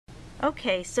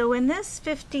Okay, so in this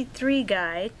 53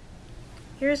 guide,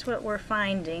 here's what we're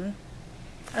finding.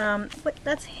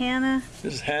 That's Hanna.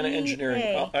 This is Hanna Engineering.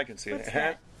 Oh, I can see What's it.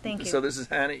 that? Thank you. So this is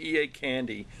Hanna EA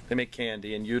Candy. They make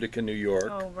candy in Utica, New York.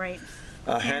 Oh, right.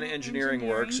 Hanna Engineering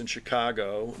Works in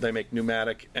Chicago. They make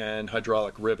pneumatic and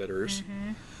hydraulic riveters.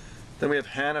 Then we have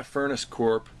Hanna Furnace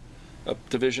Corp, a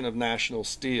division of National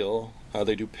Steel.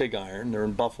 They do pig iron. They're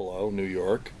in Buffalo, New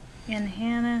York. And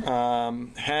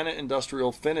Hanna? Hanna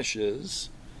Industrial Finishes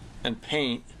and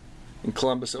Paint in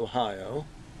Columbus, Ohio.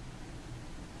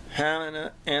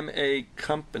 Hanna M.A.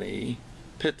 Company,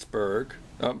 Pittsburgh.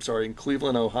 In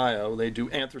Cleveland, Ohio. They do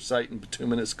anthracite and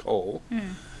bituminous coal.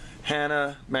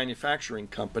 Hanna Manufacturing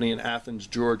Company in Athens,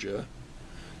 Georgia.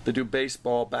 They do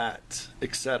baseball bats,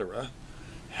 etc.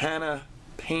 Hanna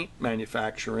Paint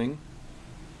Manufacturing,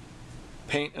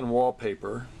 paint and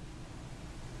wallpaper,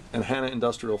 and Hanna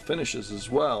Industrial Finishes as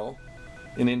well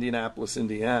in Indianapolis,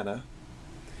 Indiana.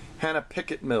 Hanna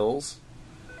Pickett Mills,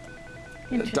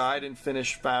 dyed and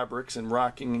finished fabrics in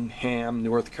Rockingham,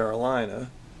 North Carolina.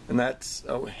 And that's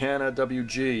Hanna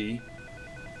WG.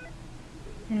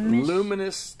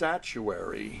 Luminous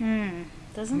Statuary.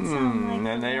 Doesn't sound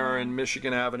like. And they are in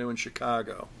Michigan Avenue in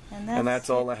Chicago. And that's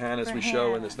all the Hannas we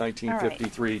show in this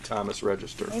 1953 Thomas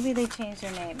Register. Maybe they changed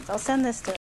their names. I'll send this to